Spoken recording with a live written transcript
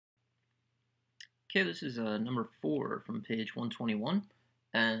Okay, this is number 4 from page 121,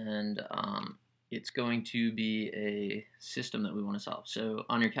 and it's going to be a system that we want to solve. So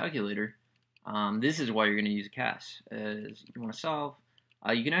on your calculator, this is why you're going to use a CAS. As you want to solve,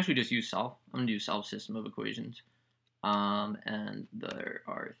 you can actually just use solve. I'm going to do solve system of equations, and there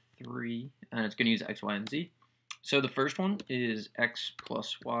are 3, and it's going to use x, y, and z. So the first one is x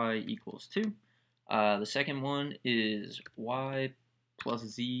plus y equals 2. The second one is y plus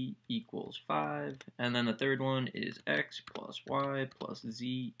z equals 5, and then the third one is x plus y plus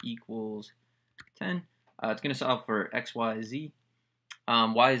z equals 10. It's going to solve for x, y, z.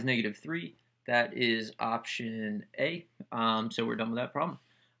 Y is -3. That is option A. So we're done with that problem.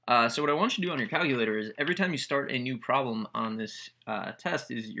 So what I want you to do on your calculator is every time you start a new problem on this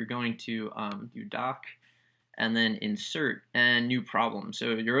test is you're going to do doc and then insert and new problem.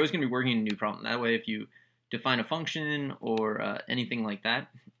 So you're always going to be working a new problem. That way if you define a function or anything like that,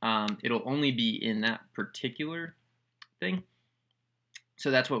 it'll only be in that particular thing.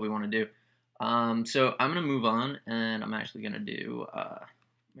 So that's what we want to do. So I'm going to move on, and I'm actually going to do,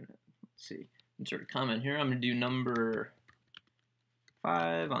 let's see, insert a comment here. I'm going to do number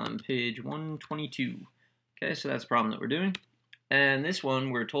 5 on page 122. Okay, so that's the problem that we're doing. And this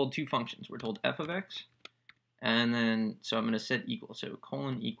one, we're told 2 functions. We're told f of x, and then, so I'm going to set equal, so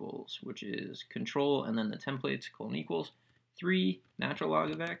colon equals, which is control, and then the templates, colon equals, 3 natural log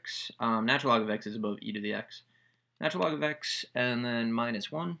of x. Natural log of x is above e to the x. Natural log of x, and then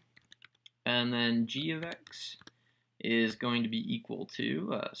 -1. And then g of x is going to be equal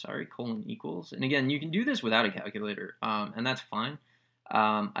to, colon equals. And again, you can do this without a calculator, and that's fine.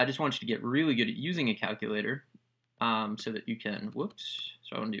 I just want you to get really good at using a calculator so that you can,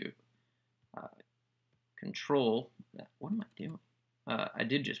 so I want to do control, what am I doing? I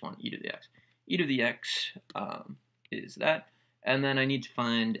did just want e to the x. E to the x is that, and then I need to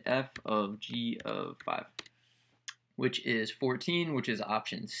find f of g of 5, which is 14, which is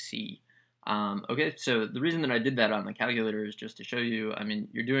option C. Okay, so the reason that I did that on the calculator is just to show you, I mean,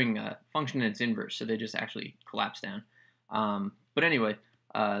 you're doing a function in its inverse, so they just actually collapse down. But anyway,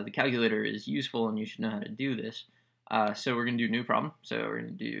 the calculator is useful and you should know how to do this. So we're going to do new problem. So we're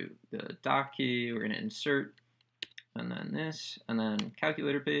going to do the doc key, we're going to insert, and then this, and then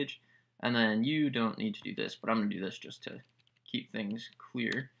calculator page, and then you don't need to do this, but I'm going to do this just to keep things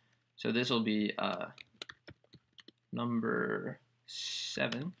clear. So this will be number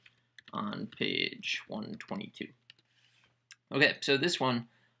 7 on page 122. Okay, so this one,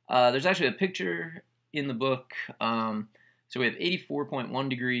 there's actually a picture in the book. So we have 84.1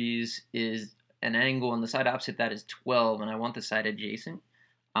 degrees is an angle, and the side opposite that is 12, and I want the side adjacent.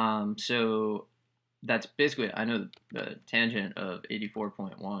 So that's basically, I know the tangent of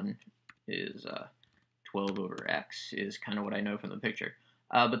 84.1 is 12 over x is kind of what I know from the picture.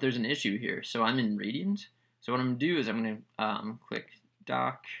 But there's an issue here. So I'm in radians. So what I'm going to do is I'm going to click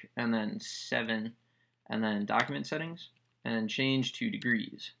doc and then 7 and then document settings and change to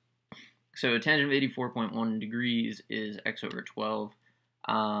degrees. So a tangent of 84.1 degrees is x over 12.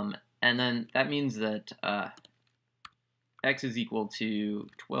 And then that means that x is equal to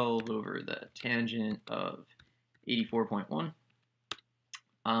 12 over the tangent of 84.1.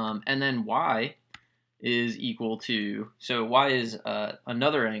 And then y is equal to, so y is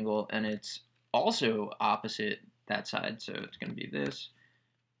another angle, and it's also opposite that side, so it's going to be this,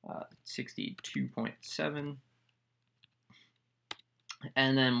 62.7.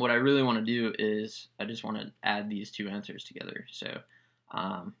 And then what I really want to do is I just want to add these 2 answers together. So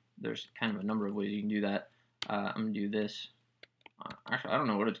there's kind of a number of ways you can do that. I'm going to do this. Actually, I don't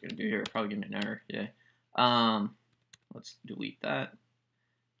know what it's going to do here. It'll probably give me an error. Yeah. Let's delete that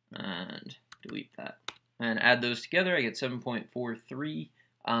and delete that. And add those together. I get 7.43,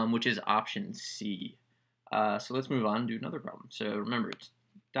 which is option C. So let's move on and do another problem. So remember, it's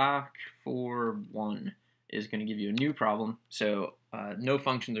doc for 1 is going to give you a new problem. So no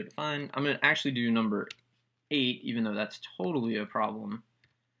functions are defined. I'm going to actually do number 8, even though that's totally a problem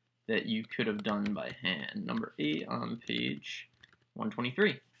that you could have done by hand. Number 8 on page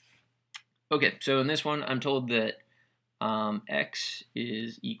 123. Okay, so in this one, I'm told that x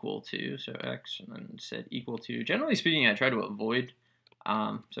is equal to, so x and then set equal to. Generally speaking, I try to avoid,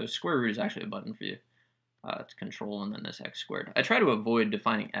 so square root is actually a button for you. It's control and then this x squared. I try to avoid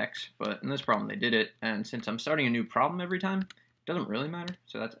defining x, but in this problem they did it, and since I'm starting a new problem every time, it doesn't really matter,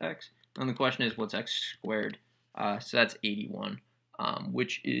 so that's x. And the question is, what's x squared? So that's 81,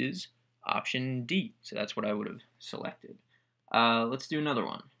 which is option D. So that's what I would have selected. Let's do another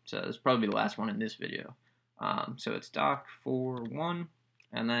one. So this will probably be the last one in this video. So it's doc for 1,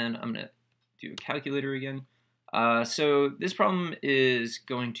 and then I'm going to do a calculator again. So this problem is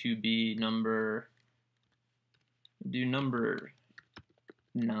going to be number do number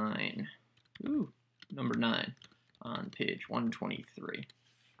 9. Ooh, number 9 on page 123.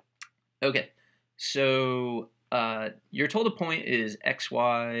 Okay, so you're told a point is x,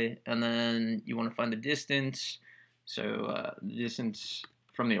 y, and then you want to find the distance. So the distance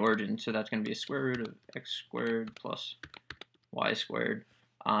from the origin, so that's going to be a square root of x squared plus y squared.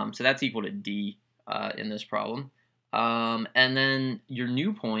 So that's equal to d in this problem. And then your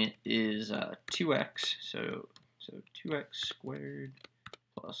new point is 2x, so 2x squared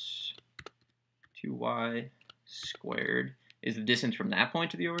plus 2y squared is the distance from that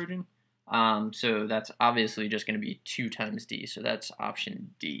point to the origin. So that's obviously just going to be 2 times d, so that's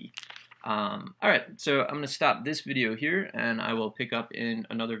option D. Alright, so I'm going to stop this video here, and I will pick up in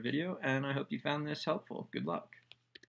another video, and I hope you found this helpful. Good luck.